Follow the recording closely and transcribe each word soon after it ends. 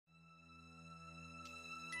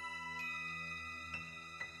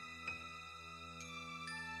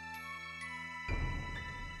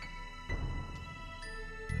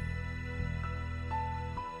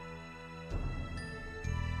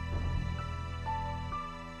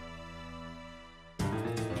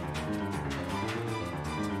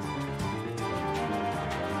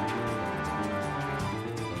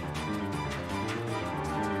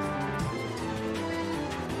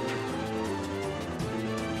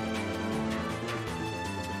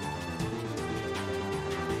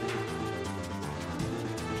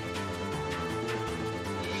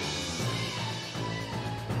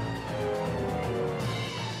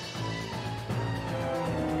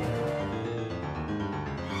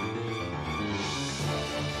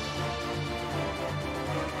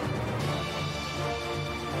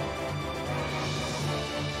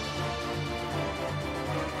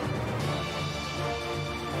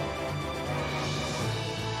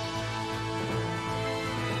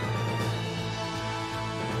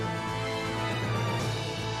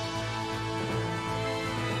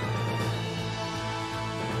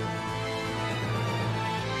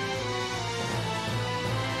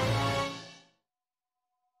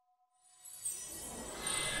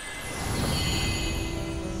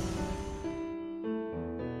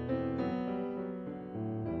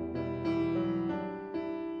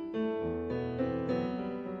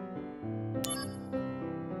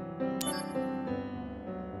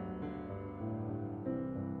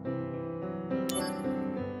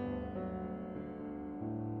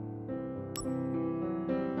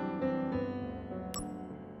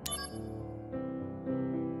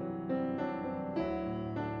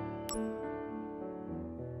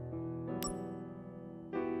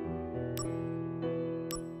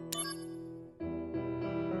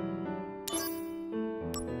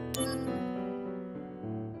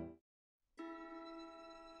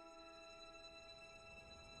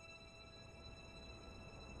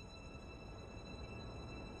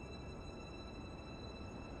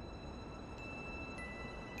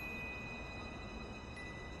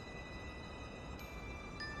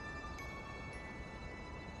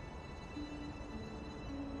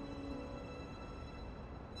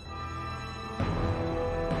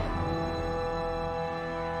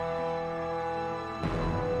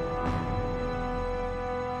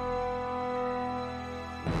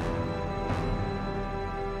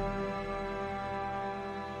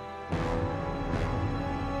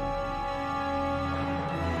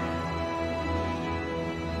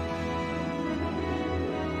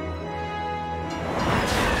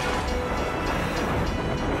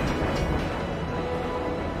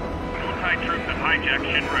hijack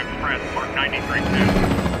Shinra Express Mark 93-2.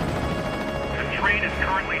 The train is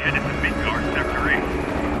currently headed to Midgard Sector 8.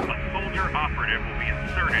 A soldier operative will be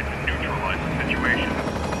inserted to neutralize the situation.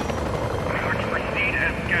 You are to proceed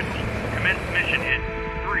as scheduled. Commence mission in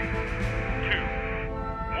 3, 2,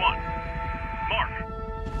 1. Mark.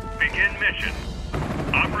 Begin mission.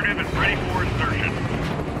 Operative is ready for insertion.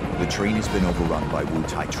 The train has been overrun by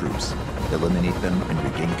Wu-Tai troops. Eliminate them and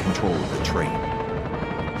regain control of the train.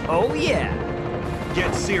 Oh yeah!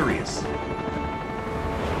 Get serious!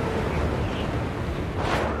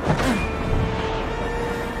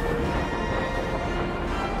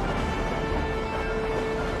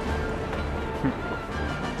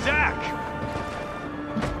 Zack!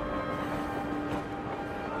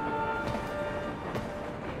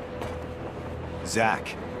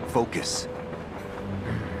 Zack, focus.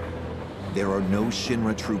 There are no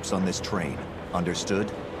Shinra troops on this train. Understood?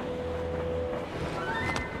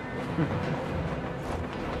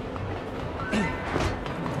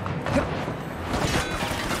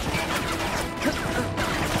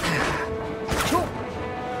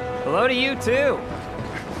 Hello to you too!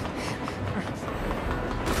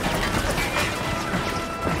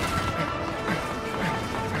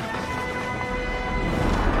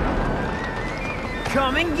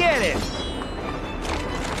 Come and get it!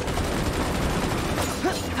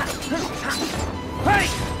 Hey!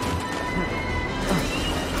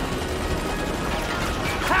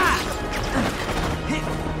 Ha! Hey!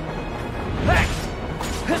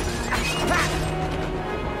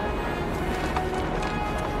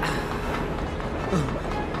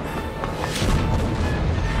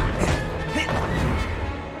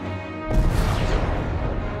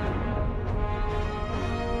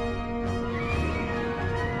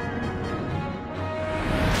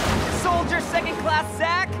 Soldier second class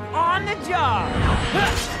Zack on the job!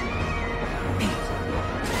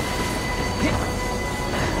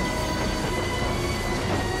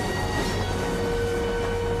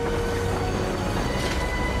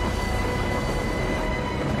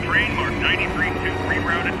 Train Mark 93-2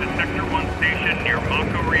 rerouted to Sector 1 station near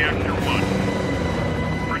Mako Reactor 1.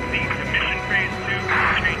 Proceed to Mission Phase 2 and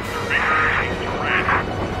change survey to red.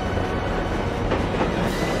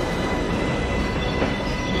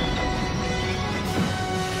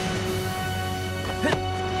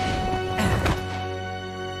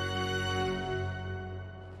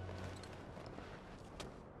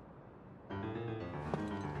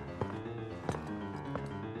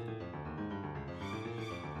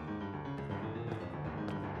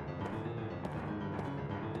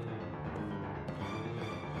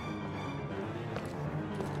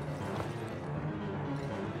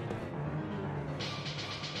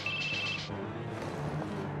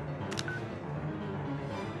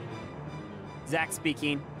 Zack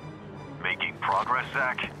speaking. Making progress,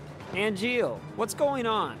 Zack? Angeal, what's going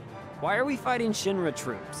on? Why are we fighting Shinra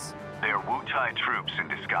troops? They're Wu-Tai troops in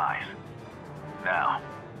disguise. Now,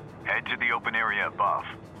 head to the open area above.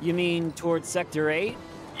 You mean towards Sector 8?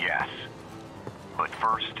 Yes. But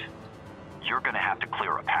first, you're gonna have to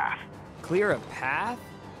clear a path. Clear a path?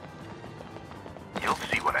 You'll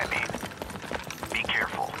see what I mean. Be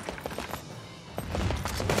careful.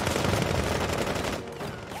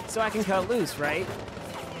 So I can cut loose, right?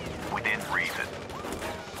 Within reason.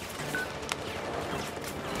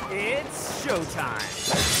 It's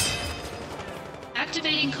showtime!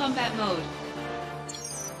 Activating combat mode.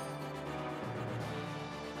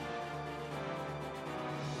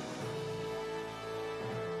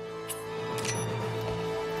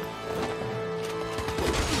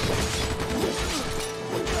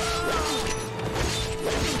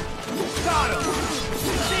 Got him!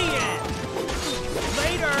 See it!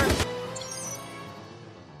 Later!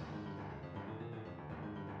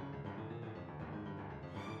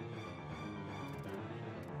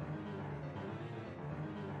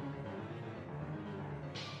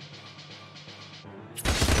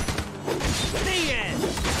 The end!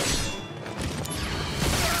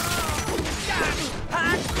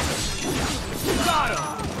 Got him!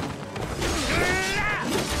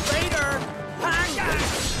 Later!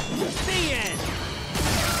 The end!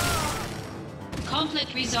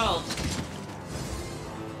 Conflict resolved.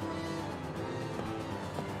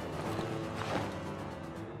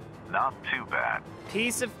 Not too bad.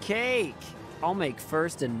 Piece of cake! I'll make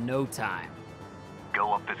first in no time.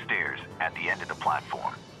 Go up the stairs at the end of the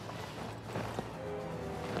platform.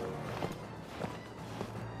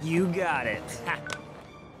 You got it.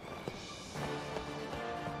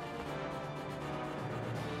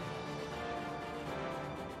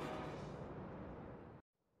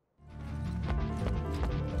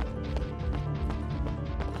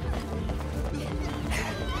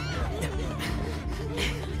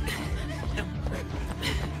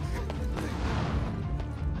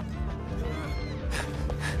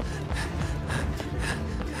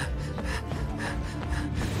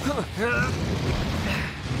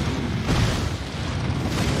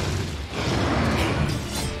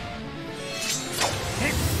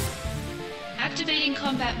 Activating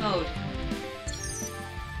combat mode.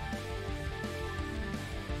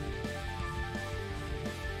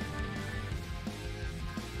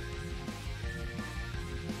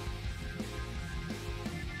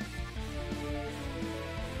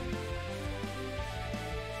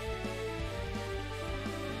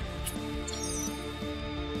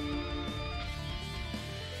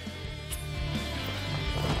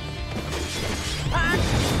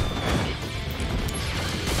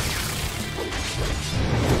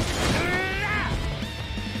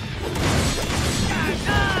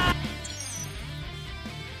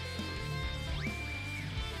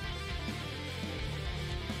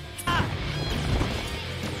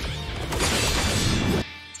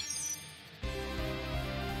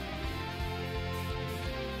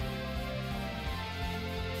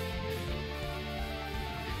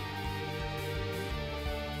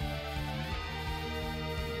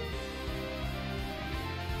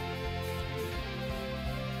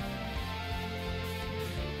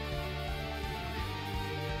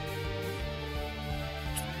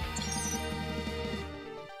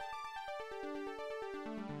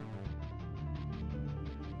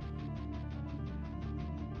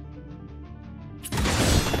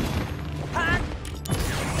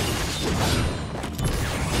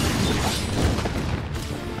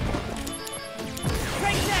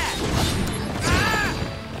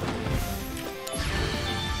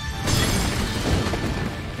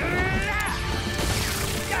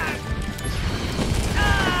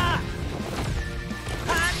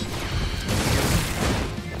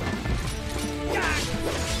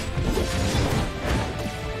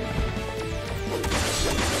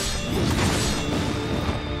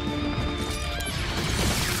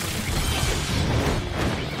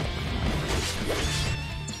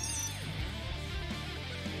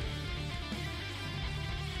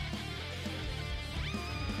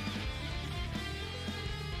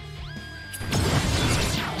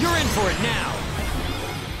 For it now.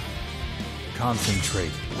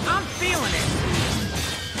 Concentrate. I'm feeling it.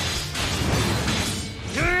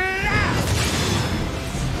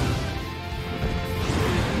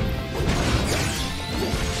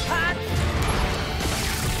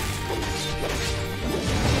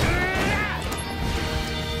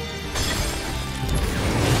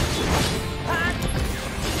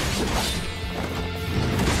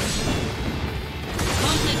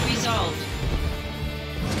 Conflict resolved.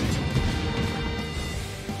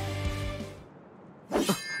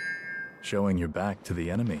 Showing your back to the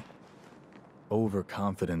enemy.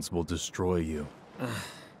 Overconfidence will destroy you.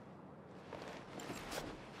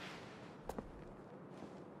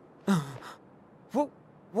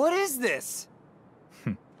 What is this?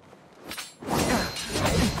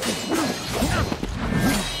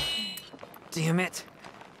 Damn it.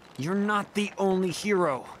 You're not the only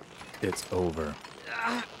hero. It's over.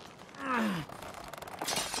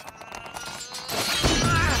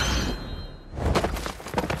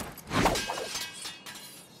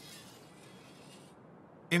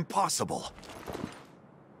 Impossible.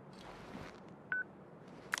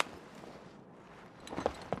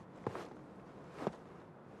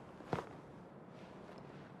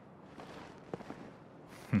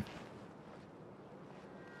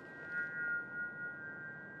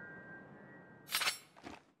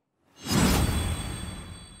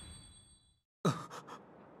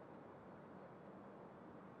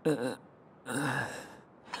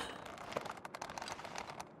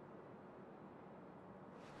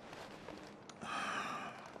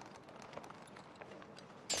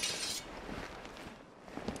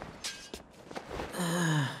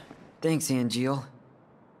 Thanks, Angeal.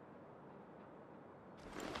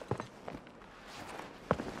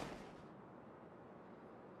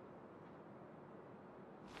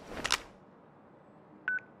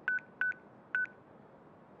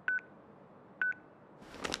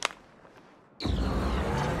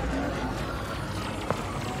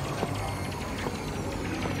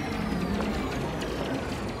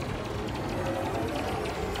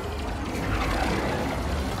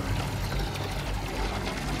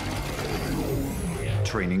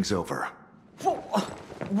 Training's over.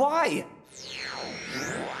 Why?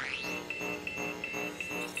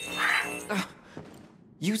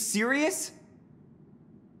 You serious?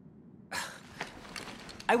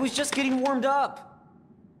 I was just getting warmed up.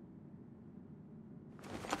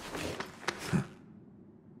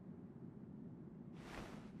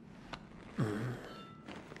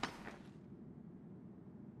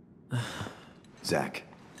 Zach.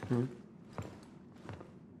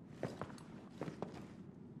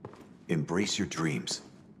 Embrace your dreams.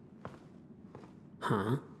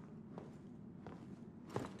 Huh?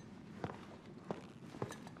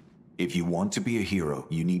 If you want to be a hero,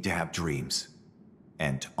 you need to have dreams.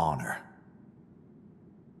 And honor.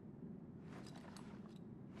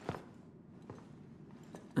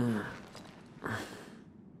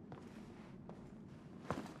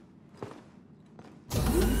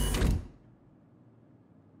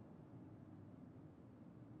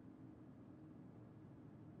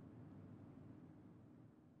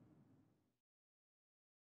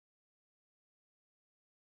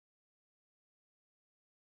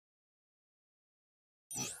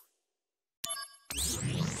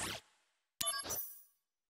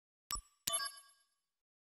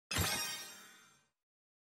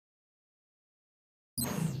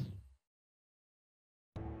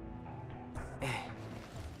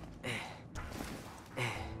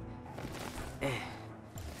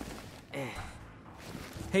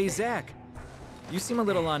 Hey, Zach. You seem a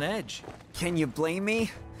little on edge. Can you blame me?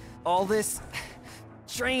 All this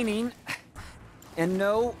training and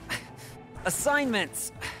no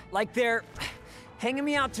assignments. Like they're hanging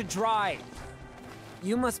me out to dry.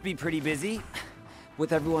 You must be pretty busy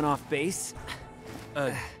with everyone off base.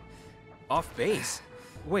 Off base?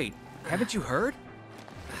 Wait, haven't you heard?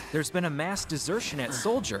 There's been a mass desertion at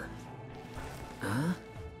Soldier. Huh?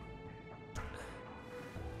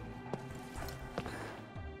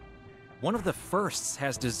 One of the firsts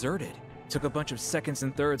has deserted. Took a bunch of seconds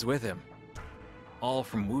and thirds with him. All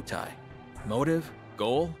from Wutai. Motive,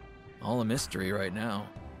 goal, all a mystery right now.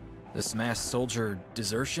 This mass soldier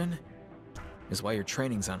desertion is why your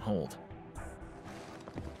training's on hold.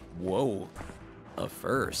 Whoa, a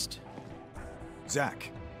first.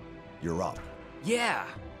 Zach, you're up. Yeah,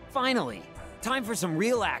 finally. Time for some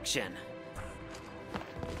real action.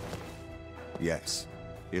 Yes,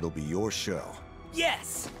 it'll be your show.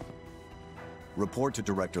 Yes! Report to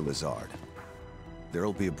Director Lazard.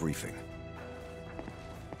 There'll be a briefing.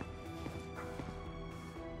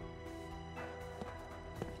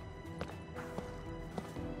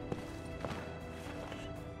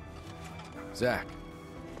 Zach.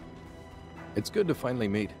 It's good to finally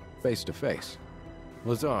meet face to face.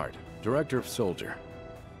 Lazard, Director of Soldier.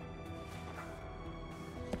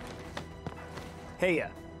 Heya.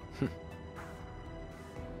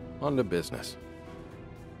 On to business.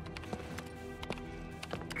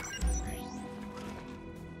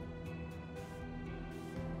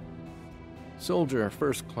 Soldier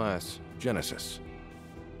First Class Genesis.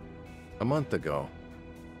 A month ago,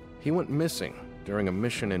 he went missing during a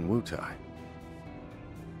mission in Wutai.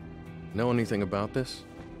 Know anything about this?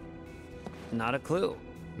 Not a clue.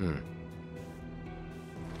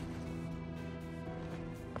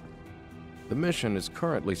 The mission is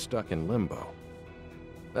currently stuck in limbo.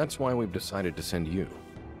 That's why we've decided to send you.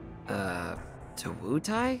 To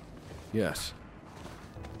Wutai? Yes.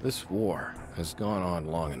 This war has gone on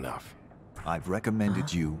long enough. I've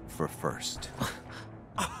recommended you for first.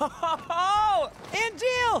 Oh,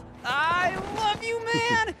 Angel! I love you,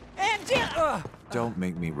 man! Angel! Don't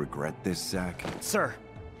make me regret this, Zach. Sir.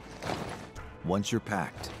 Once you're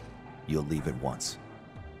packed, you'll leave at once.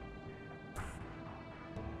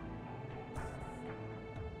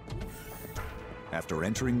 After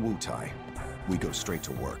entering Wutai, we go straight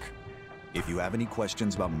to work. If you have any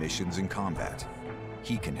questions about missions and combat,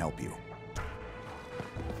 he can help you.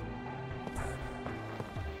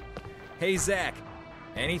 Hey, Zach.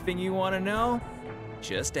 Anything you want to know?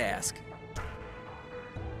 Just ask.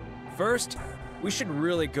 First, we should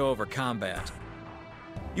really go over combat.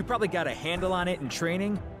 You probably got a handle on it in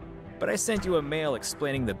training, but I sent you a mail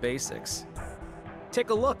explaining the basics.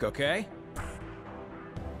 Take a look, okay?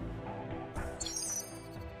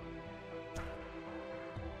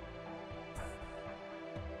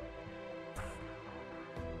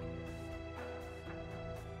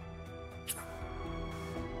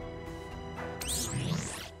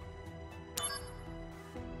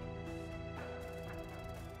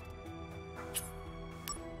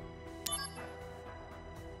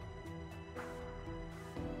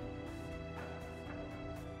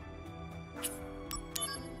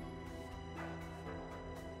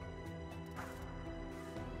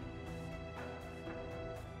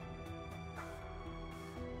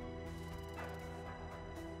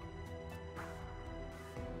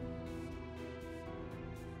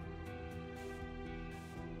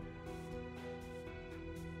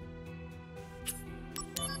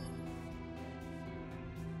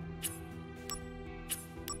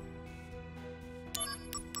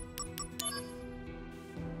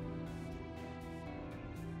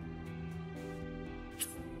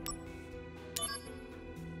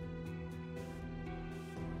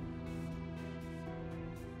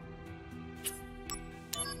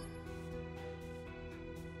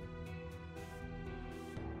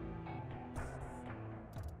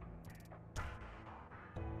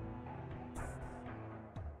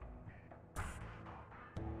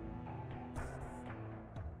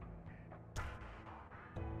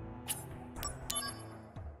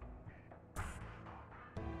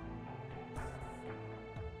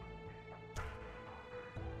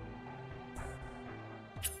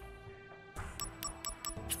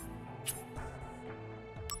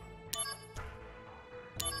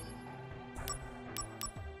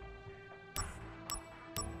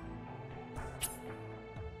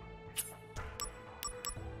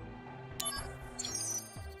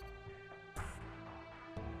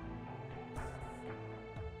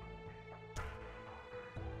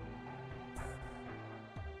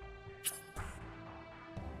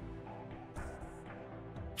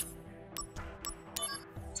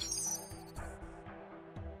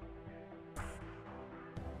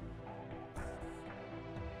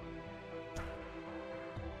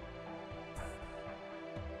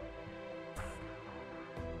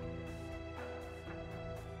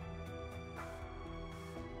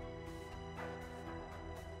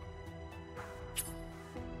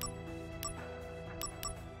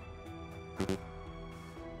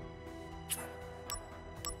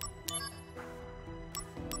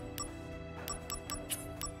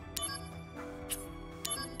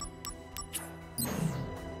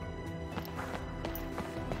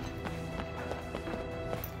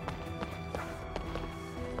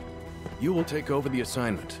 You will take over the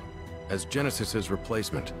assignment as Genesis's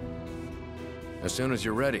replacement. As soon as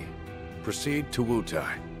you're ready, proceed to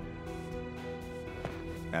Wutai.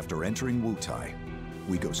 After entering Wutai,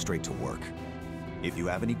 we go straight to work. If you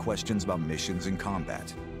have any questions about missions and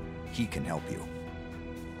combat, he can help you.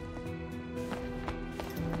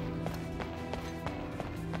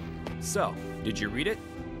 So, did you read it?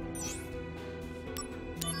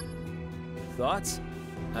 Thoughts?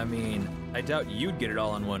 I mean, I doubt you'd get it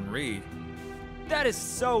all in one read. That is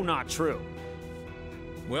so not true.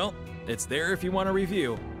 Well, it's there if you want to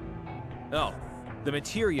review. Oh, the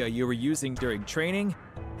materia you were using during training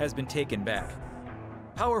has been taken back.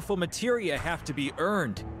 Powerful materia have to be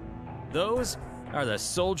earned. Those are the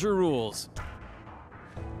soldier rules.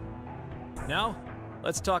 Now,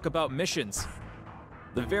 let's talk about missions.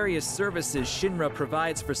 The various services Shinra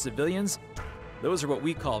provides for civilians, those are what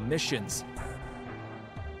we call missions.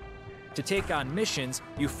 To take on missions,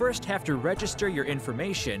 you first have to register your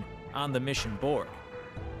information on the mission board.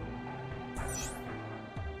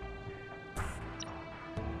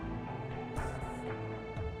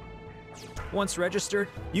 Once registered,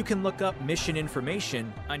 you can look up mission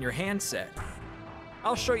information on your handset.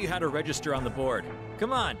 I'll show you how to register on the board.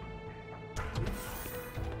 Come on!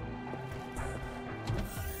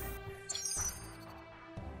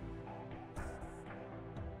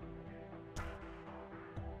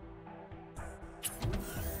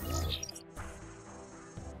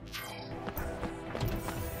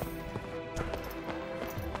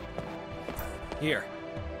 Here.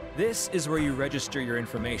 This is where you register your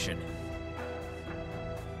information.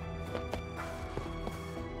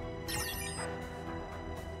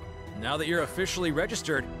 Now that you're officially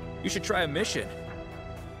registered, you should try a mission.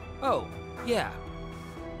 Oh, yeah.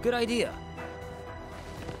 Good idea.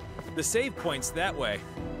 The save point's that way.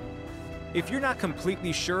 If you're not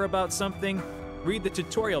completely sure about something, read the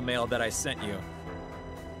tutorial mail that I sent you.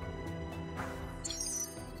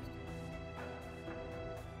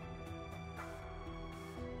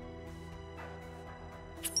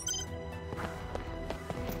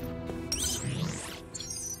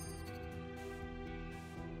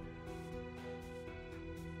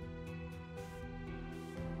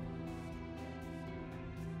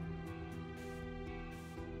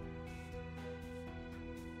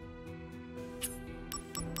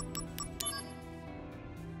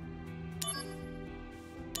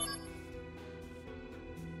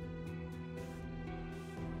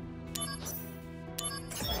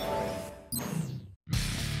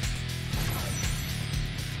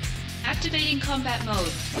 Activating combat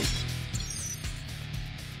mode.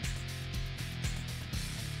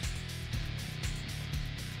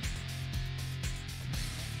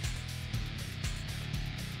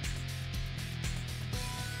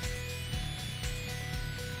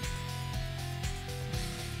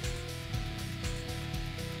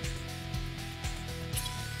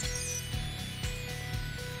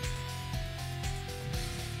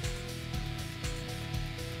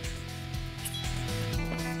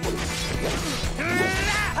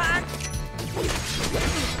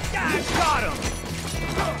 Got him!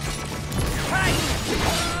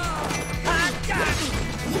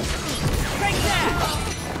 Take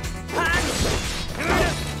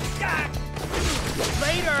that!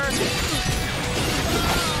 Later!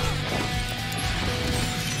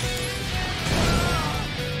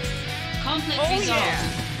 Conflict Oh, resolved. yeah.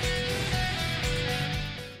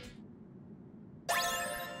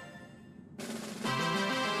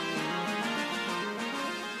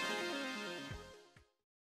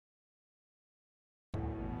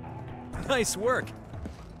 Nice work.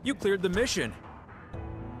 You cleared the mission.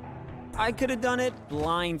 I could have done it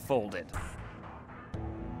blindfolded.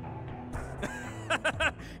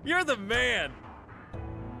 You're the man.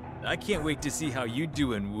 I can't wait to see how you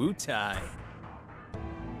do in Wutai.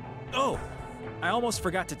 Oh, I almost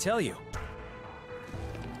forgot to tell you.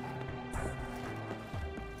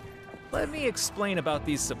 Let me explain about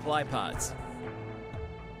these supply pods.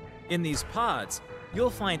 In these pods, you'll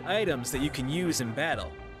find items that you can use in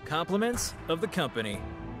battle. Compliments of the company.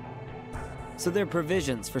 So they're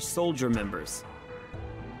provisions for soldier members.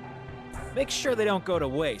 Make sure they don't go to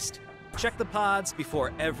waste. Check the pods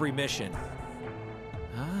before every mission.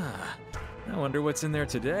 Ah, I wonder what's in there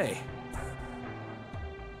today.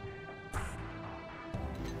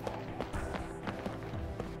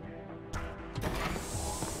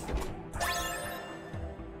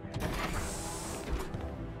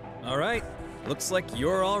 All right, looks like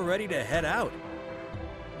you're all ready to head out.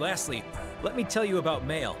 Lastly, let me tell you about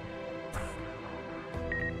mail.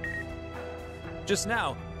 Just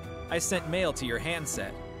now, I sent mail to your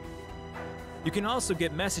handset. You can also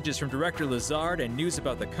get messages from Director Lazard and news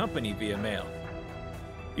about the company via mail.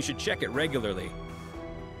 You should check it regularly.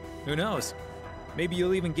 Who knows? Maybe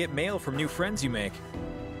you'll even get mail from new friends you make.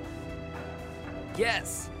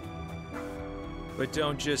 Yes! But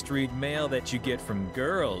don't just read mail that you get from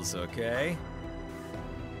girls, okay?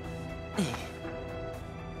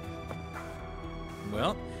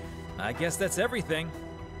 Well, I guess that's everything.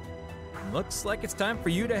 Looks like it's time for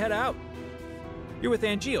you to head out. You're with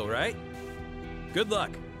Angeal, right? Good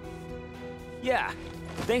luck. Yeah,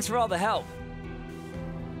 thanks for all the help.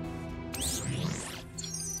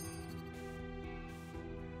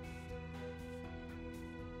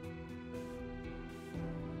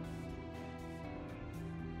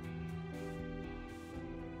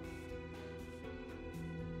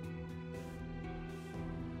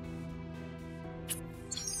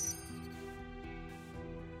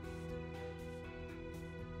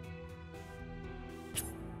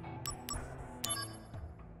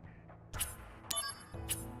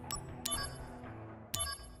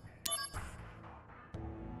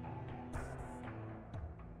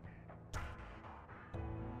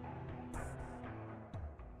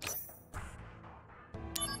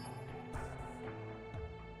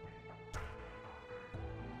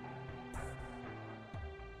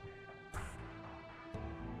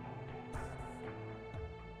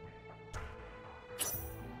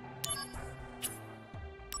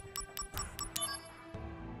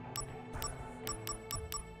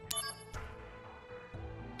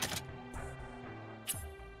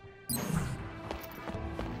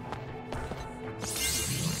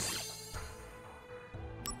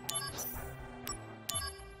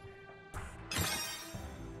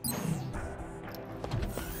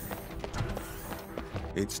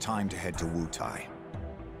 It's time to head to Wutai.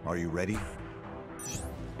 Are you ready?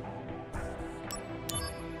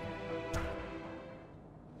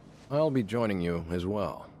 I'll be joining you as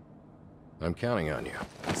well. I'm counting on you.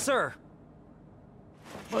 Sir!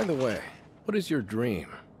 By the way, what is your dream?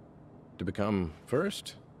 To become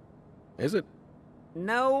first? Is it?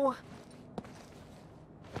 No.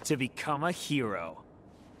 To become a hero.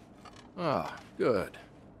 Ah, good.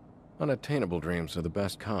 Unattainable dreams are the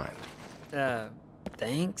best kind.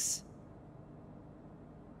 Thanks?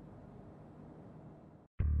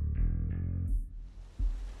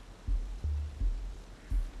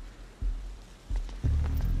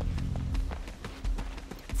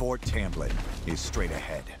 Fort Tamblin is straight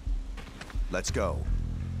ahead. Let's go.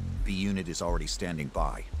 The unit is already standing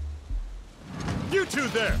by. You two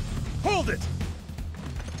there! Hold it!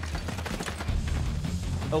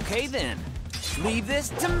 Okay then. Leave this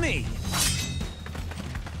to me.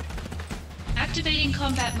 Activating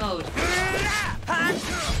combat mode.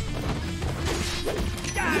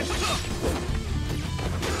 Got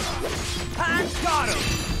him!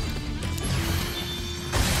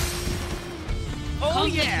 Oh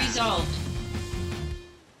Conflict yeah! resolved.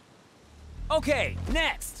 Okay,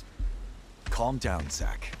 next. Calm down,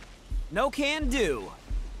 Zach. No can do.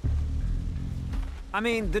 I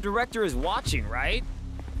mean, the director is watching, right?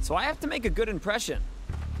 So I have to make a good impression.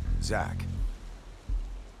 Zach.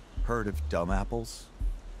 Heard of dumb apples?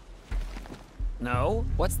 No?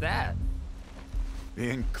 What's that?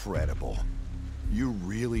 Incredible. You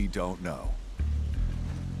really don't know.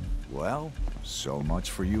 Well, so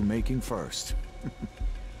much for you making first.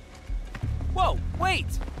 Whoa, wait!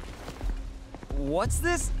 What's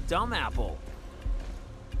this dumb apple?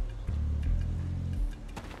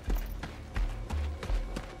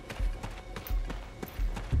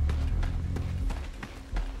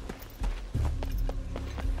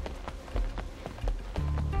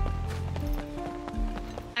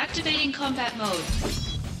 Activating combat mode.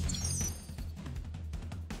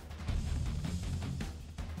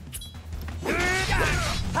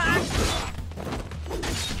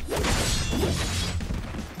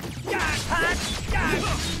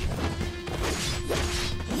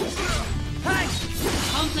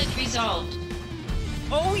 Conflict resolved.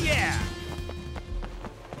 Oh yeah!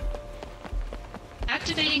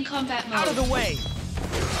 Activating combat mode. Out of the way!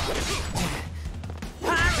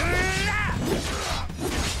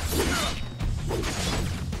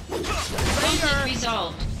 Conflict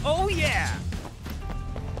resolved. Oh yeah!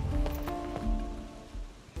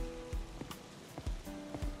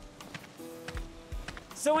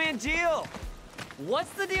 So Angeal,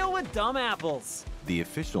 what's the deal with dumb apples? The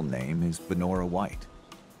official name is Benora White.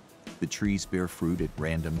 The trees bear fruit at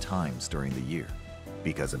random times during the year.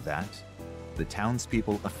 Because of that, the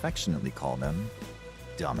townspeople affectionately call them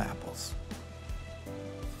dumb apples.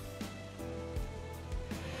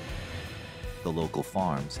 The local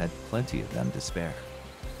farms had plenty of them to spare.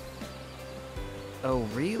 Oh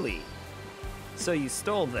really? So you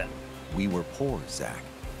stole them. We were poor, Zach.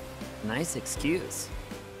 Nice excuse.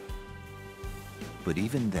 But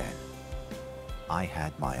even then, I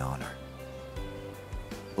had my honor.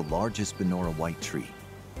 The largest Benora white tree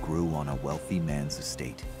grew on a wealthy man's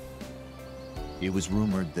estate. It was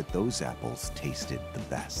rumored that those apples tasted the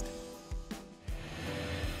best.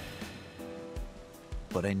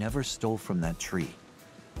 But I never stole from that tree,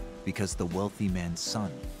 because the wealthy man's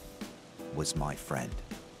son was my friend.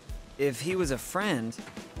 If he was a friend,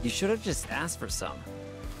 you should have just asked for some.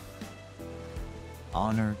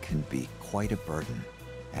 Honor can be quite a burden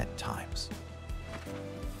at times.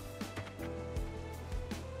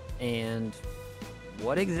 And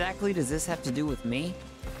what exactly does this have to do with me?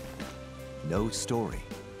 No story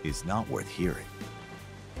is not worth hearing.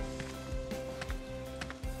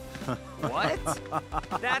 What?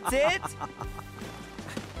 That's it?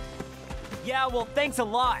 Yeah, well, thanks a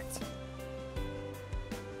lot.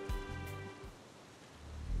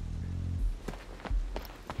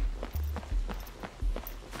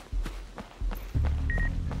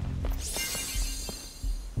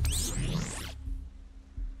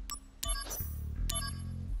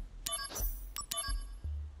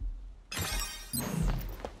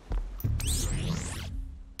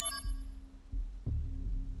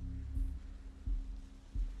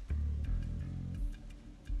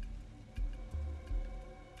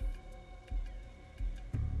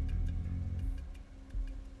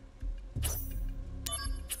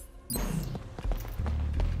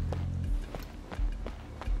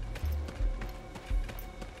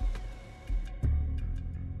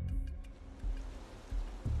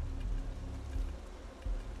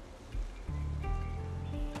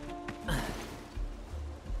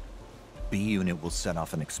 B unit will set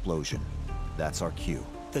off an explosion. That's our cue.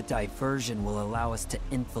 The diversion will allow us to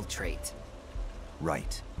infiltrate.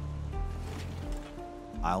 Right.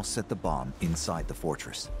 I'll set the bomb inside the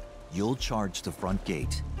fortress. You'll charge the front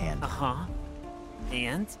gate and... Uh-huh.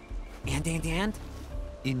 And? And?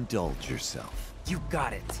 Indulge yourself. You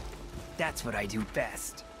got it. That's what I do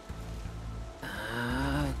best.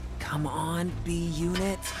 Come on, B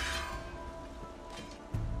unit.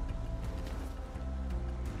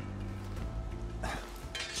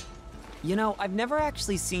 You know, I've never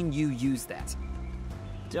actually seen you use that.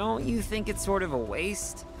 Don't you think it's sort of a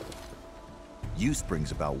waste? Use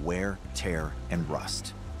brings about wear, tear, and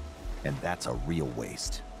rust. And that's a real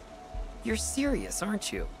waste. You're serious,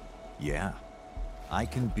 aren't you? Yeah. I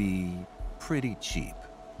can be pretty cheap.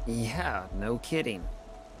 Yeah, no kidding.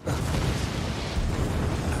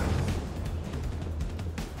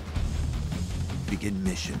 Begin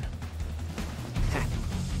mission.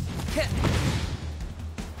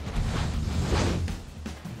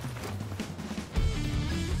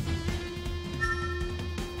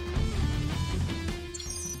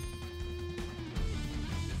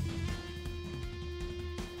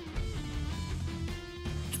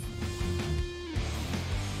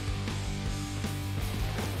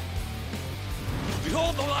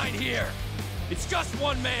 Hold the line here! It's just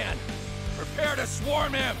one man! Prepare to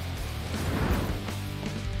swarm him!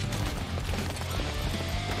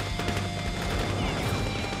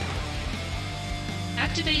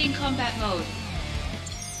 Activating combat mode.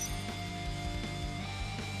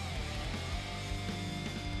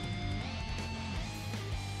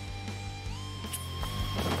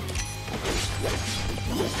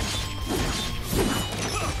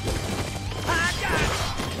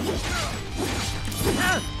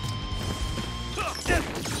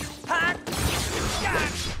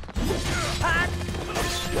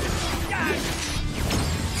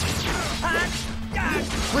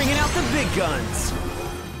 Bringing out the big guns.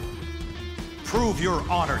 Prove your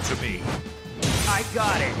honor to me! I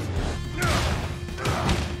got it.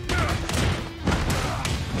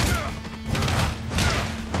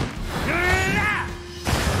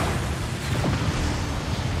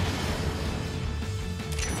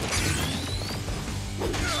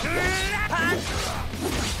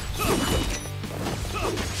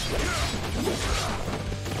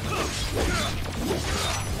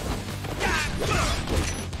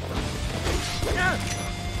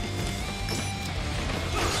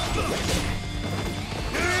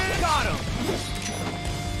 Got him!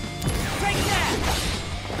 Take that!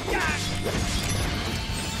 Got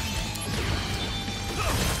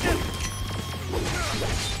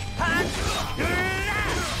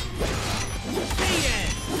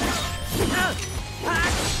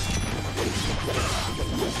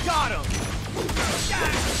him!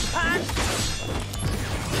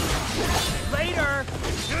 Later!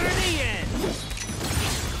 The end!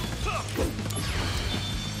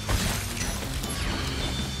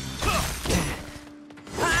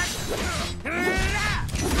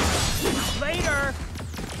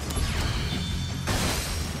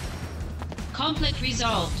 Conflict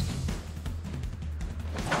resolved.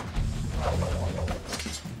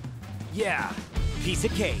 Yeah, piece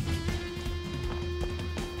of cake.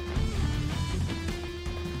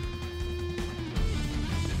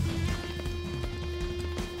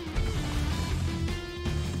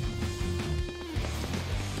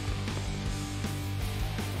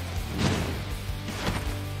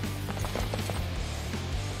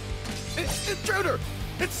 Intruder!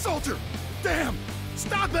 It's Soldier! Damn!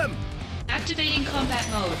 Stop him! Activating combat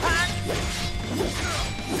mode.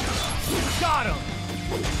 Got him!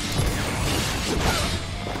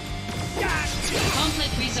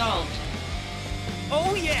 Conflict resolved.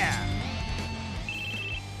 Oh yeah!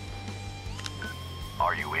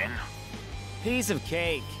 Are you in? Piece of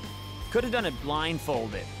cake. Could have done it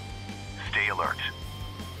blindfolded. Stay alert.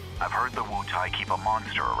 I've heard the Wu-Tai keep a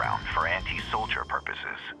monster around for anti-soldier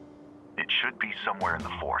purposes. It should be somewhere in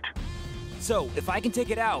the fort. So, if I can take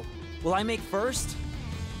it out, will I make first?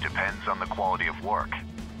 Depends on the quality of work.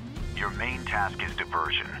 Your main task is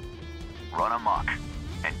diversion. Run amok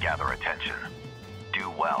and gather attention.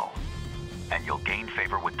 Do well, and you'll gain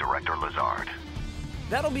favor with Director Lazard.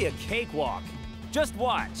 That'll be a cakewalk. Just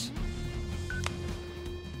watch.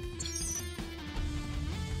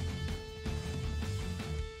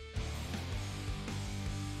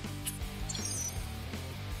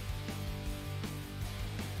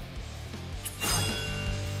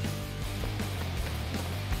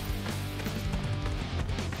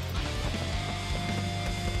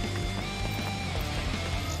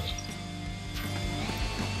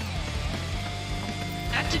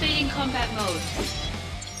 Activating combat mode.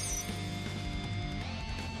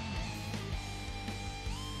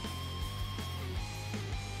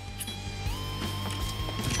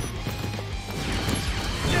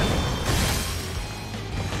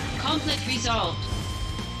 Conflict resolved.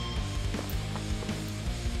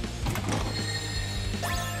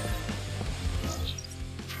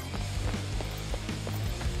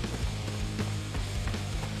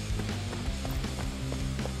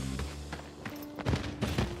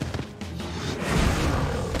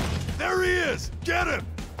 There he is! Get him!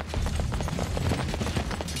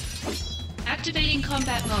 Activating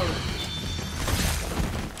combat mode.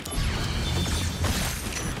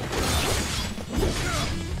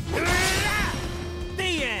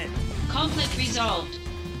 The end! Conflict resolved.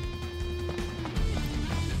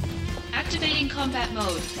 Activating combat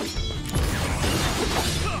mode.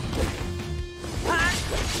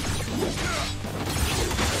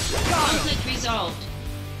 Conflict resolved.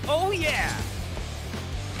 Oh yeah!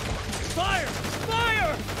 Fire!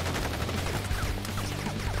 Fire!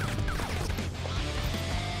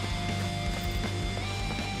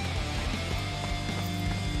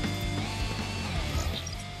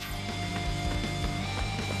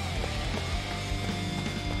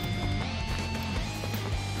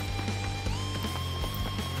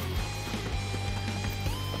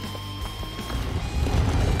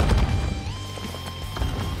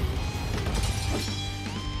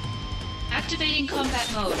 Activating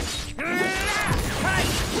combat mode.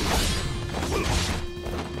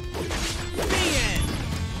 The end!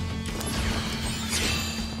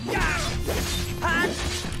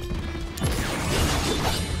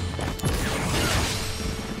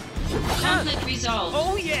 Conflict resolved.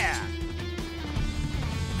 Oh yeah!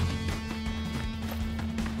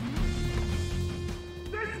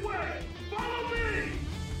 This way! Follow me!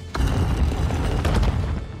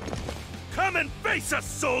 Come and face us,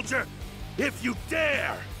 soldier! If you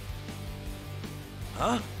dare!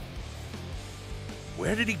 Huh?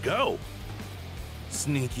 Where did he go?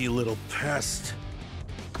 Sneaky little pest.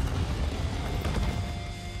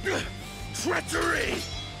 Treachery!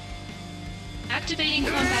 Activating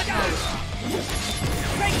combat mode.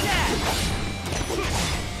 Break that!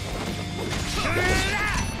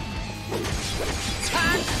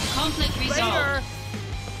 Conflict resolved. Later!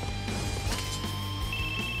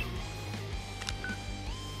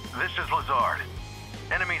 This is Lazard.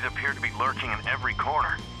 Enemies appear to be lurking in every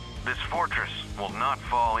corner. This fortress will not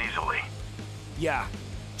fall easily. Yeah,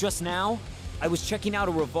 just now, I was checking out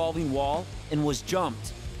a revolving wall and was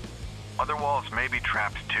jumped. Other walls may be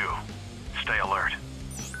trapped too. Stay alert.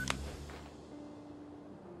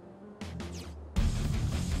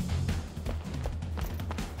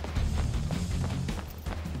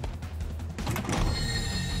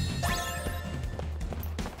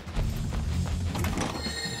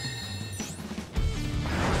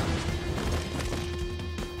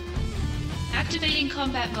 Activating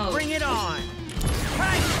combat mode. Bring it on!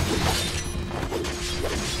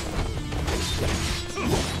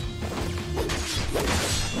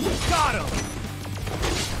 Got him!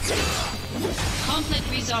 Conflict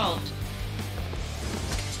resolved.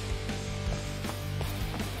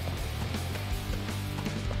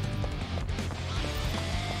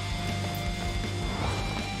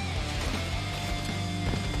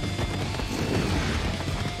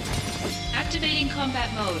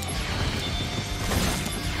 combat mode.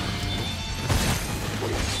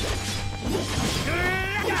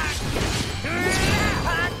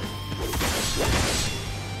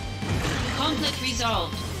 Conflict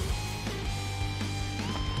resolved.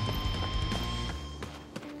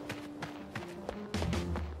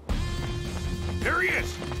 There he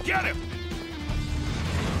is! Get him!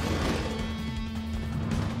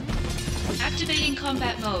 Activating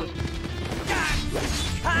combat mode.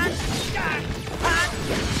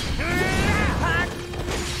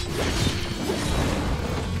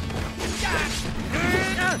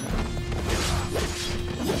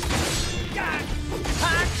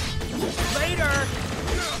 Later!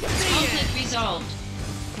 Conflict resolved.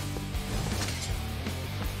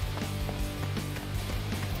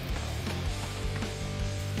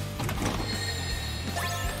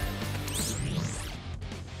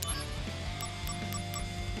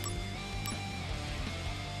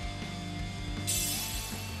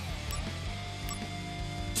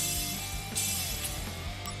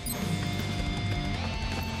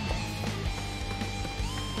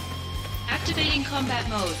 Activating combat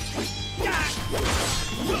mode.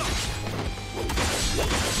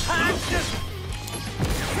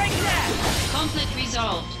 Take that! Conflict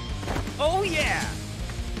resolved. Oh yeah!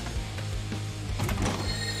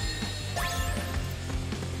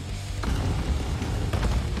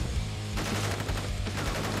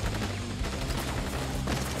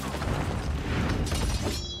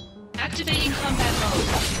 Activating combat mode.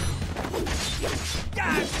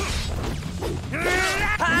 Got him!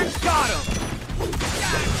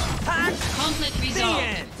 Conflict The resolved.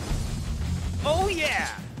 end! Oh yeah!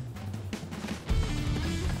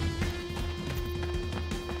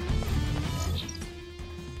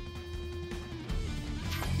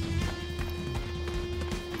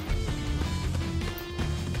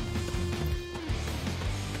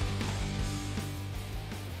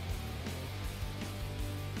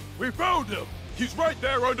 We found him! He's right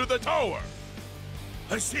there under the tower!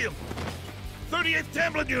 I see him! 38th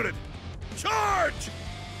Tamblin unit! Charge!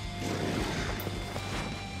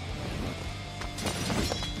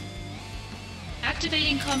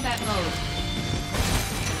 Activating combat mode.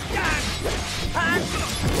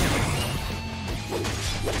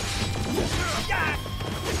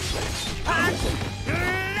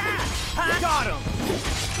 Got him!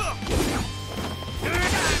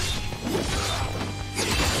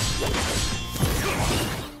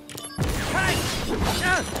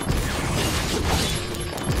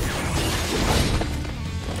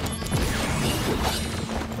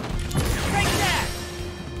 Take that!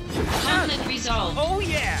 Conflict resolved. Oh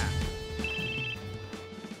yeah!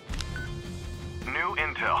 New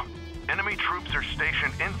intel. Enemy troops are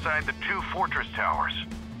stationed inside the 2 fortress towers.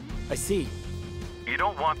 I see. You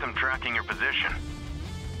don't want them tracking your position.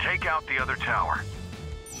 Take out the other tower.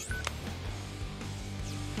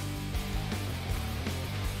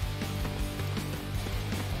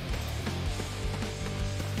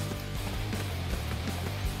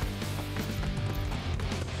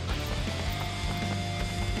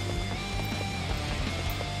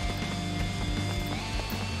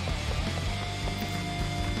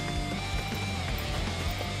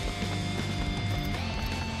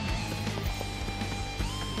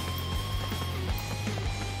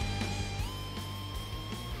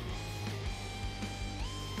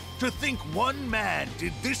 To think one man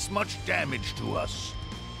did this much damage to us.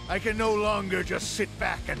 I can no longer just sit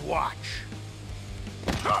back and watch.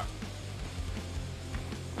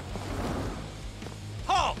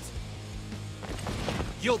 Halt!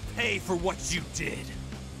 You'll pay for what you did.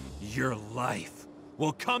 Your life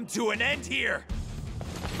will come to an end here.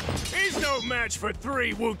 He's no match for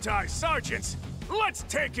 3 Wutai sergeants. Let's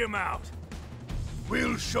take him out.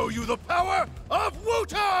 We'll show you the power of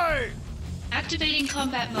Wutai! Activating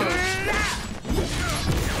combat mode.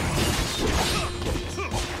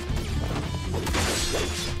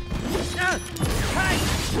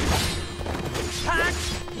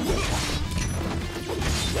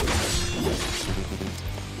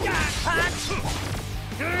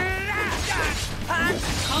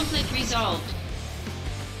 Conflict resolved.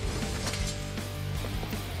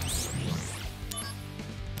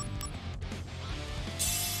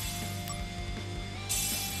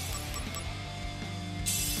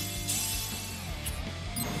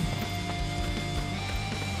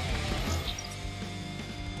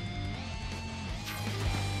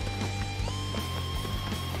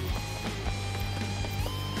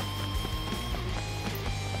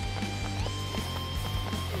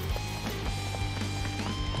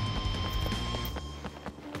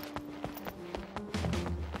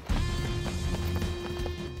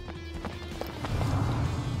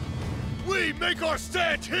 take our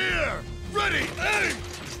stand here! Ready, aim,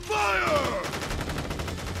 fire!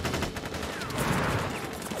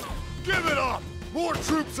 Give it up! More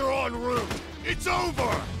troops are en route! It's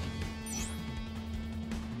over!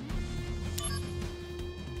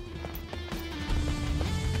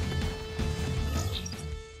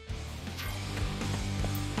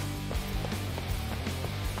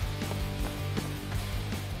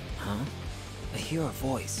 Huh? I hear a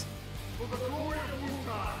voice. For the glory of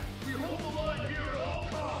Wutai, we hold the line here at all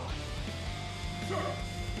costs! Sir!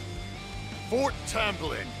 Fort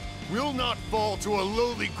Tamblin will not fall to a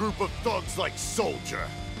lowly group of thugs like Soldier.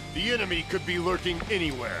 The enemy could be lurking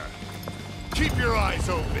anywhere. Keep your eyes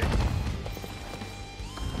open!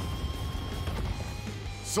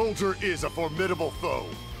 Soldier is a formidable foe.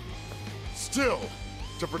 Still,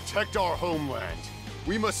 to protect our homeland,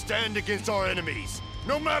 we must stand against our enemies,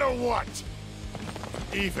 no matter what!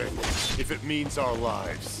 Even if it means our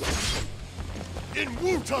lives. In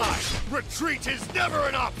Wutai, retreat is never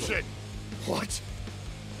an option! What?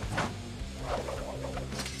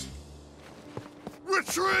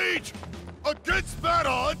 Retreat! Against bad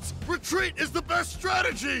odds, retreat is the best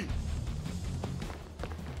strategy!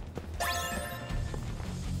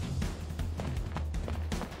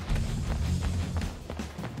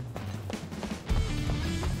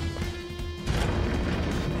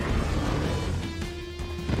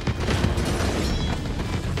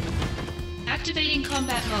 Activating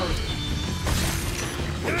combat mode.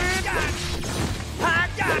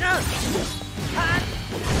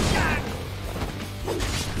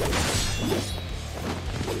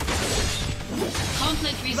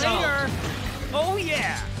 Conflict resolved. Later! Oh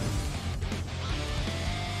yeah!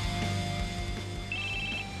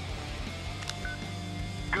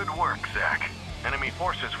 Good work, Zach. Enemy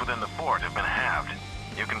forces within the fort have been halved.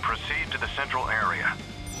 You can proceed to the central area.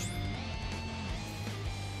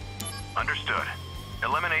 Understood.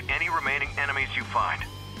 Eliminate any remaining enemies you find.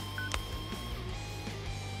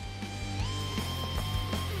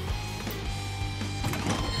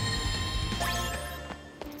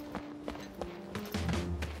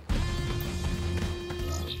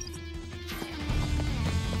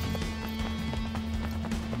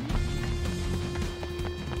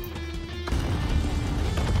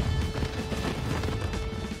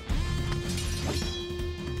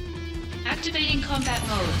 Activating combat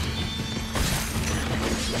mode.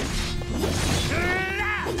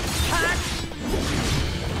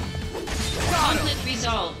 Conflict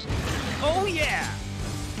resolved. Oh yeah!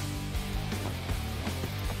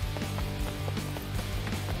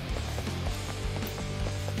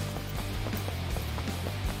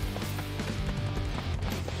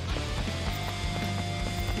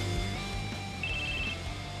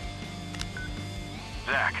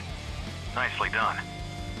 Zach, nicely done.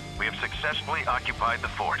 We have successfully occupied the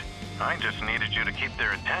fort. I just needed you to keep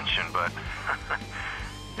their attention, but...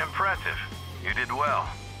 impressive. You did well.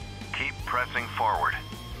 Keep pressing forward.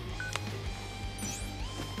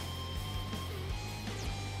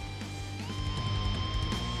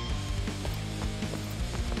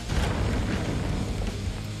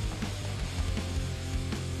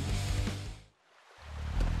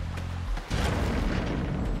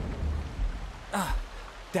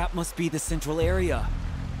 That must be the central area.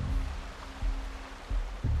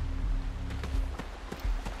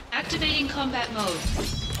 Activating combat mode.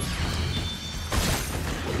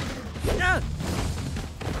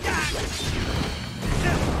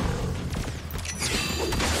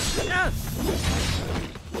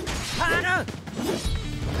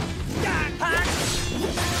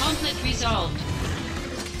 Conflict resolved.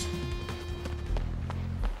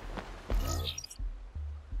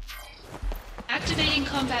 Activating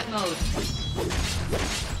combat mode.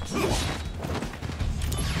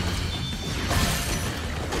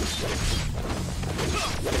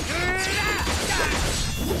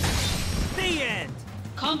 The end!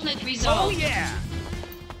 Conflict resolved. Oh yeah!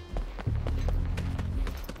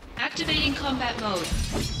 Activating combat mode.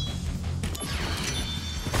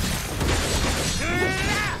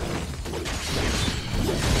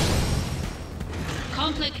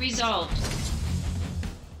 Conflict resolved.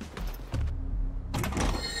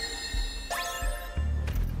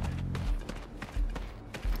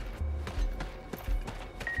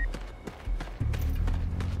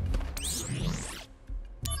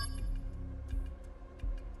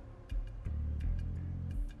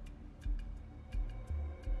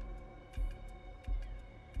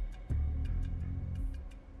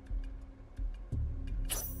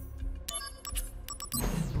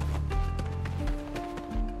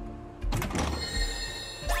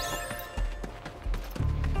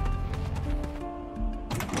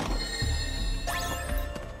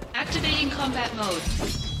 combat mode.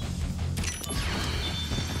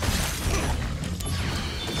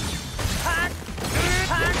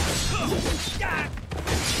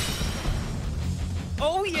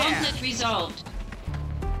 Oh yeah! Conflict resolved.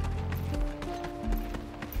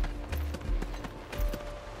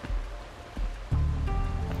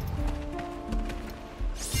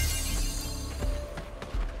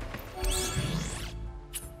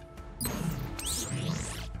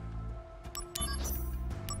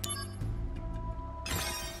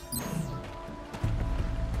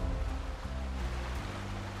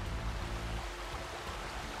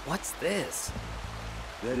 What's this?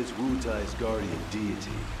 That is Wutai's guardian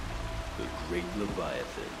deity, the Great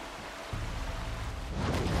Leviathan.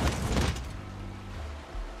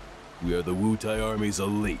 We are the Wutai Army's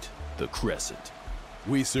elite, the Crescent.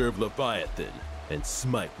 We serve Leviathan and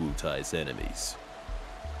smite Wutai's enemies.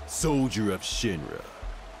 Soldier of Shinra,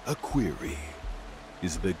 a query.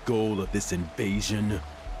 Is the goal of this invasion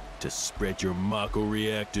to spread your Mako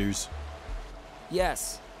reactors?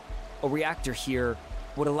 Yes. A reactor here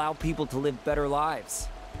would allow people to live better lives.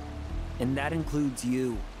 And that includes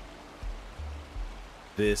you.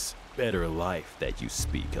 This better life that you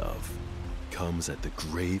speak of comes at the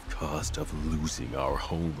grave cost of losing our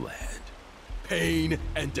homeland. Pain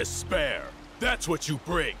and despair. That's what you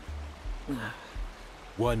bring.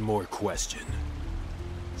 One more question.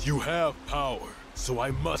 You have power, so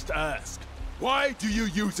I must ask, why do you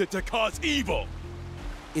use it to cause evil?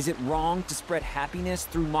 Is it wrong to spread happiness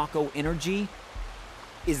through Mako energy?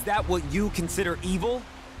 Is that what you consider evil?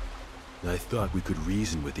 I thought we could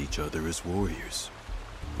reason with each other as warriors,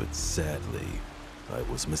 but sadly, I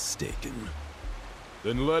was mistaken.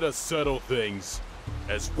 Then let us settle things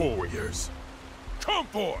as warriors. Come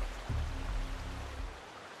forth!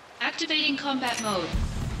 Activating combat mode.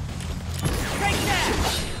 Take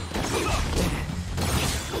that!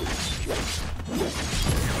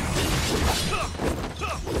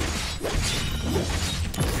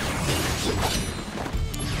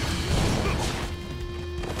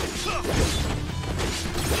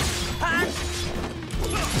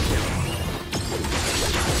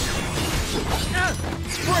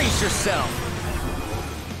 Brace yourself!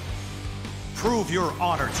 Prove your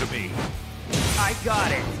honor to me. I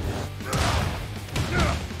got it!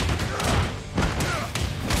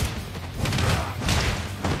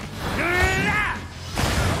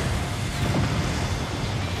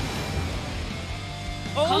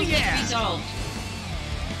 Oh Conflict yeah! resolved.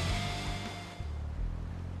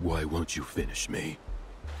 Why won't you finish me?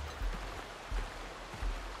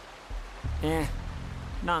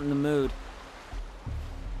 Not in the mood.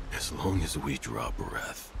 As long as we draw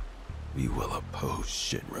breath, we will oppose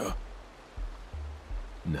Shinra.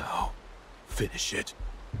 Now, finish it.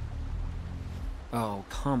 Oh,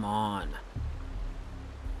 come on.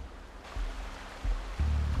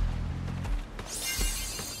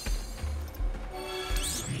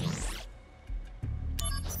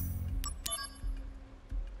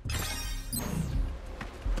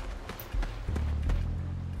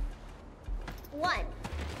 One,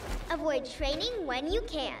 avoid training when you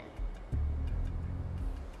can.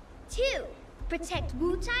 2, protect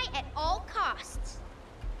Wutai at all costs.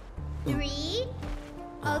 3,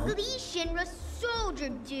 ugly Shinra soldier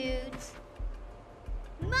dudes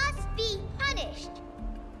must be punished.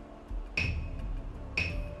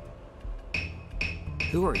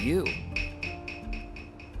 Who are you?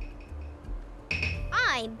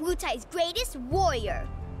 I'm Wutai's greatest warrior.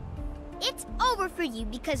 It's over for you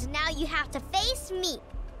because now you have to face me.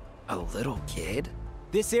 A little kid?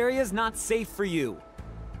 This area's not safe for you.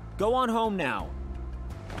 Go on home now.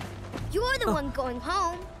 You're the one going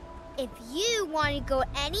home. If you want to go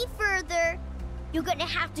any further, you're gonna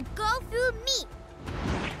have to go through me.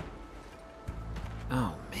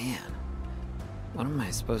 Oh man. What am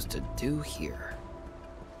I supposed to do here?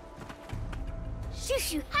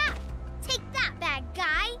 Shoo ha! Take that, bad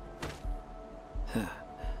guy!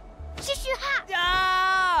 Shoo ha!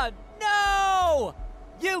 Ah! No!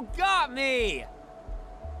 You got me!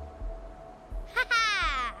 Ha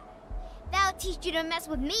ha! That'll teach you to mess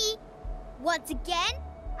with me. Once again,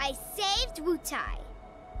 I saved Wutai.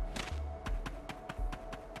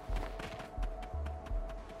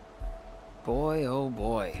 Boy, oh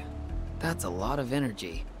boy. That's a lot of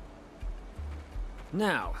energy.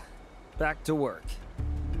 Now, back to work.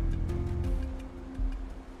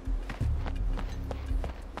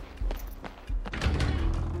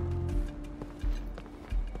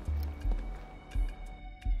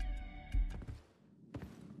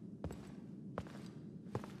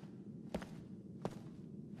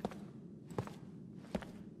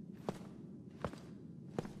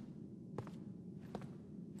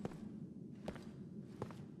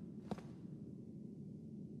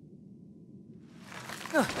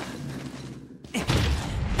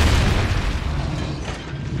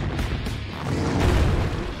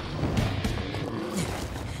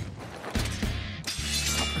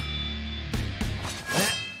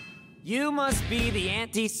 You must be the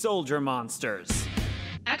anti-soldier monsters.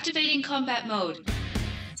 Activating combat mode.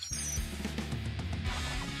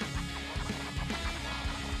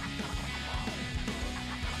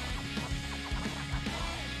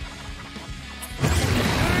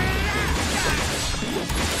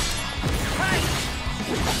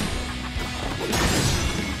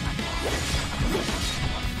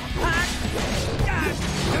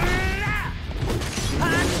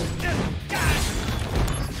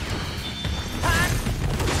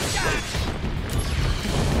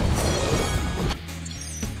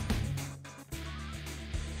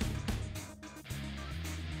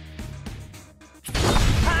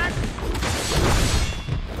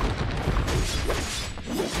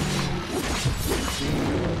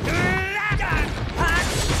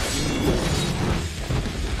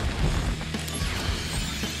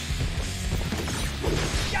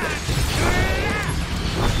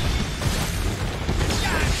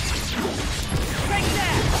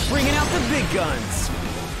 Bringing out the big guns.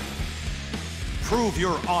 Prove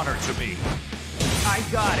your honor to me. I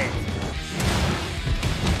got it.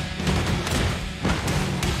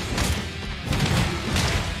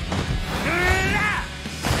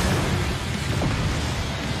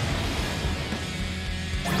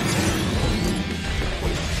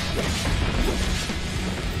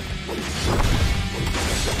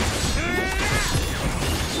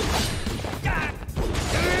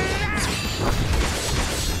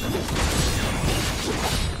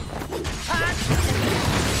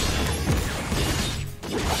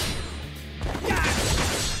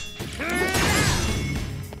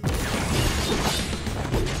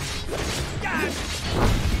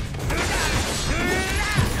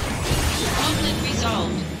 Conflict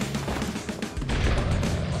resolved.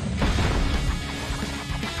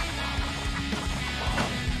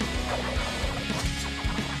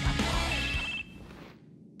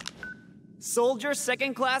 Soldier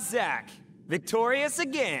Second Class Zack, victorious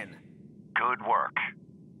again. Good work.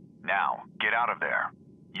 Now, get out of there.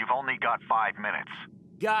 You've only got 5 minutes.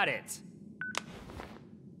 Got it.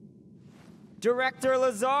 Director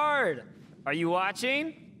Lazard, are you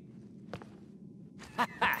watching?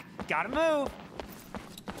 Gotta move.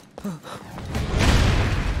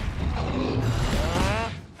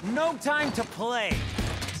 No time to play.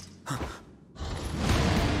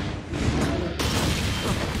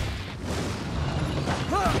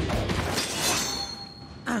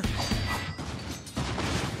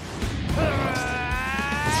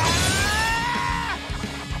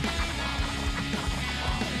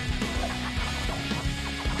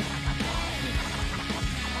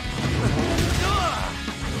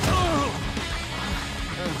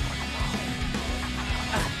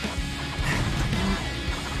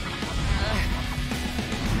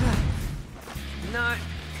 Not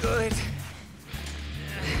good.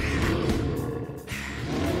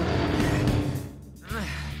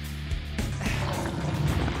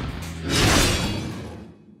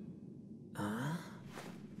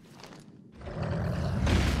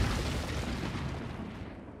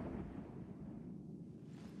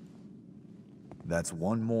 That's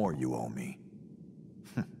one more you owe me.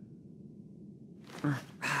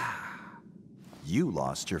 You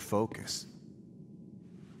lost your focus.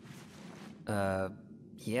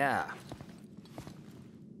 Yeah.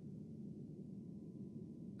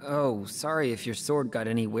 Oh, sorry if your sword got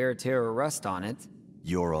any wear, tear, or rust on it.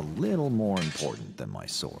 You're a little more important than my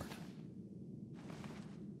sword.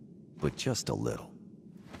 But just a little.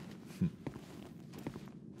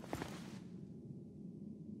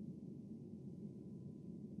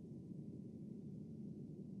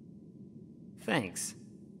 Thanks.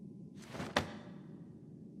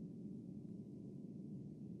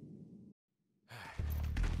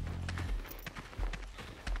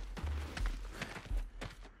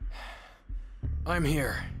 I'm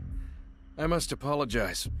here. I must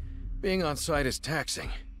apologize. Being on site is taxing.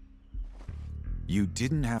 You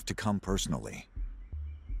didn't have to come personally.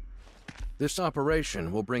 This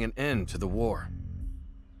operation will bring an end to the war.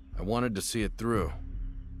 I wanted to see it through.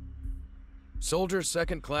 Soldier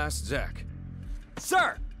Second Class Zack.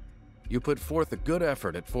 Sir! You put forth a good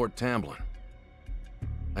effort at Fort Tamblin.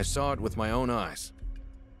 I saw it with my own eyes.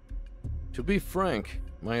 To be frank,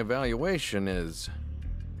 my evaluation is...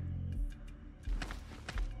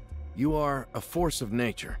 You are a force of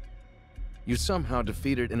nature. You somehow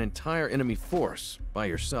defeated an entire enemy force by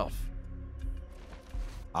yourself.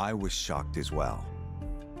 I was shocked as well.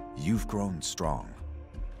 You've grown strong.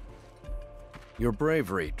 Your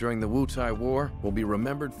bravery during the Wutai War will be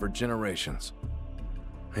remembered for generations.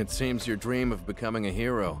 It seems your dream of becoming a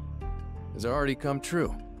hero has already come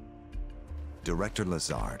true. Director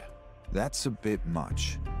Lazard, that's a bit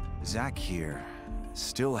much. Zack here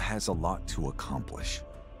still has a lot to accomplish.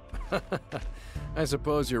 I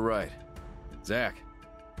suppose you're right. Zack,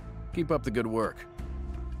 keep up the good work.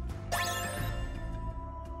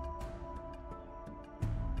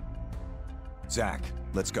 Zack,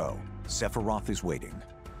 let's go. Sephiroth is waiting.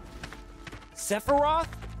 Sephiroth?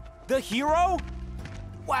 The hero?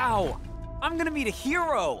 Wow! I'm gonna meet a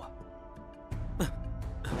hero!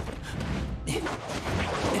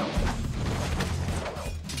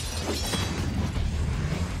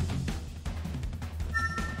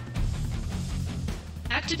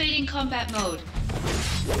 Activating combat mode.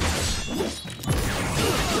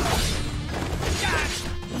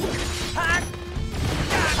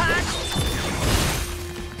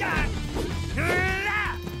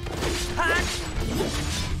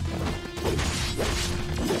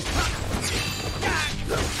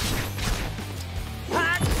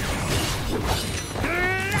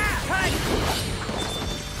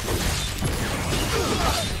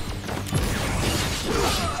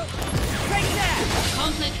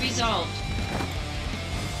 Conflict resolved.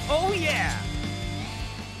 Oh yeah!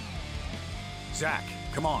 Zack,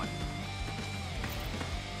 come on.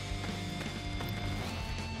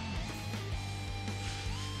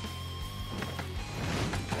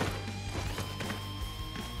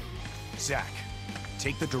 Zack,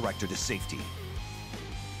 take the director to safety.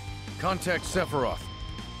 Contact Sephiroth.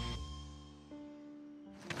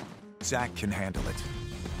 Zack can handle it.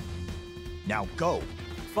 Now go!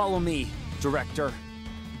 Follow me, Director.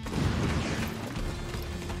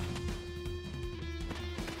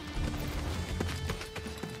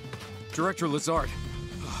 Director Lazard.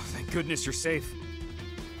 Oh, thank goodness you're safe.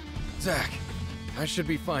 Zack, I should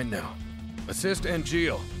be fine now. Assist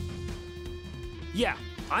Angeal. Yeah,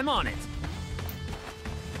 I'm on it.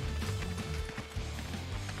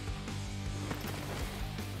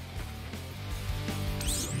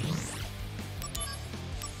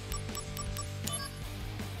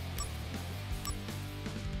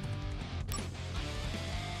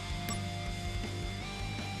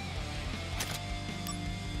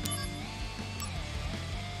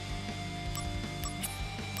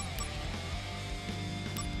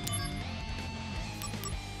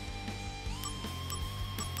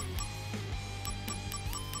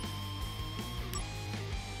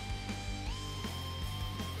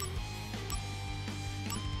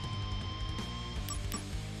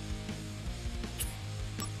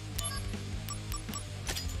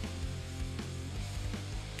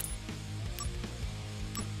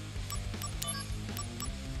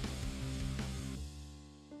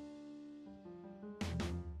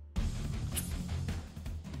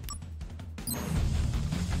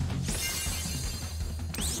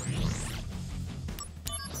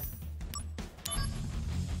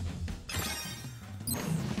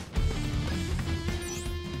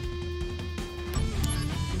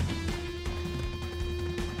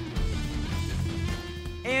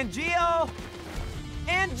 Angeal!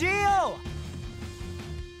 Angeal!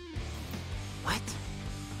 What?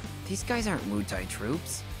 These guys aren't Wutai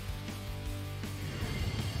troops.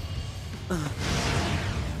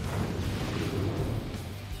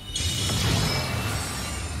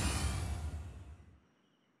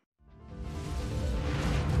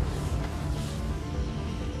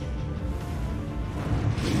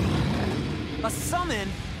 A summon?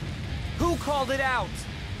 Who called it out?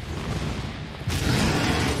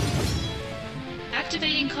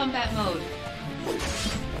 Activating combat mode.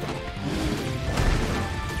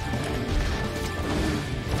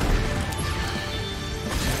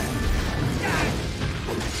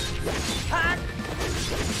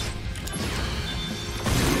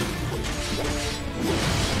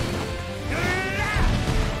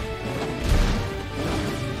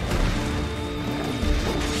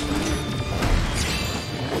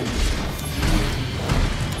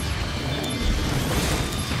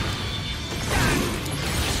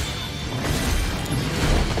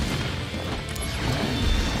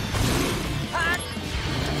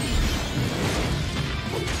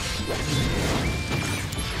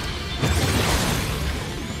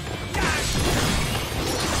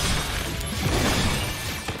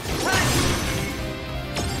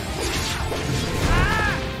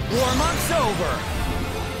 Warm-up's over.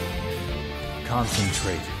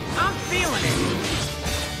 Concentrate. I'm feeling it.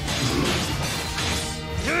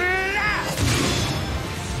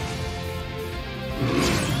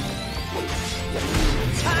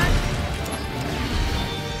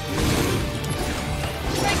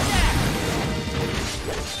 Take that!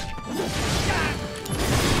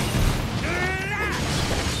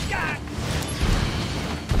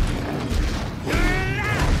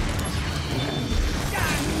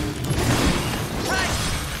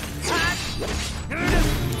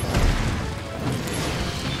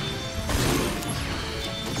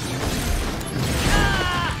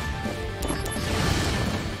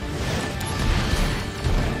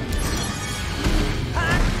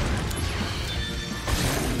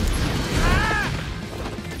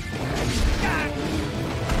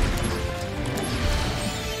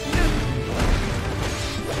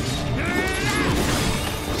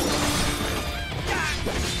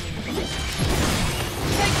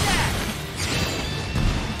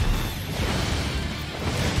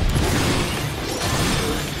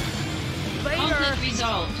 Conflict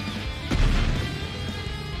resolved.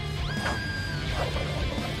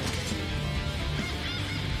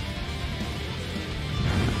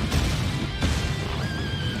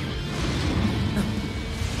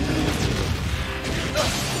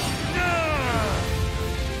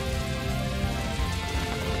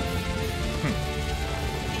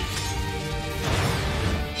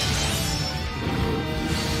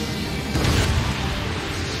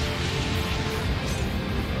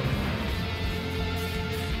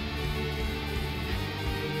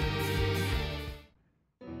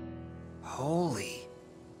 Holy.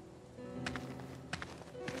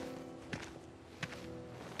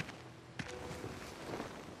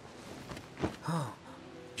 Oh,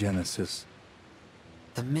 Genesis.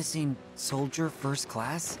 the missing soldier first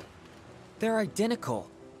class? They're identical.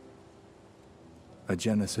 A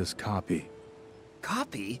Genesis copy.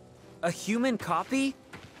 Copy? A human copy?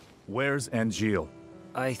 Where's Angeal?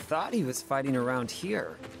 I thought he was fighting around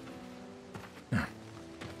here.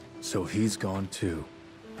 So he's gone too.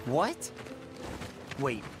 What?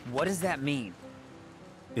 Wait, what does that mean?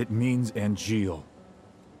 It means Angeal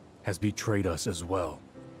has betrayed us as well.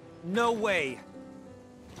 No way!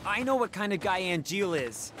 I know what kind of guy Angeal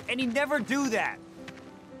is, and he'd never do that!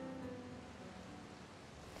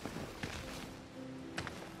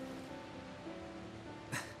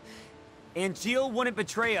 Angeal wouldn't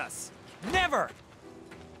betray us. Never!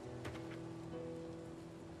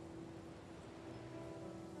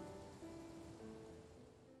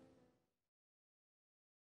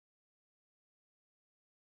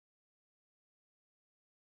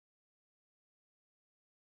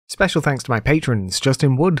 Special thanks to my patrons,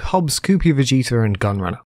 Justin Wood, Hobbs, Koopy Vegeta and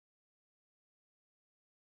Gunrunner.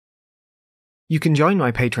 You can join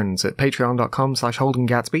my patrons at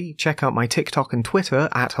patreon.com/HoldenGatsby, check out my TikTok and Twitter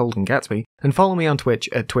at HoldenGatsby, and follow me on Twitch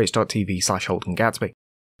at twitch.tv/HoldenGatsby.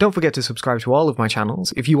 Don't forget to subscribe to all of my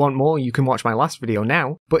channels. If you want more, you can watch my last video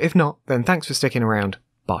now, but if not, then thanks for sticking around.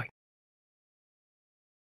 Bye.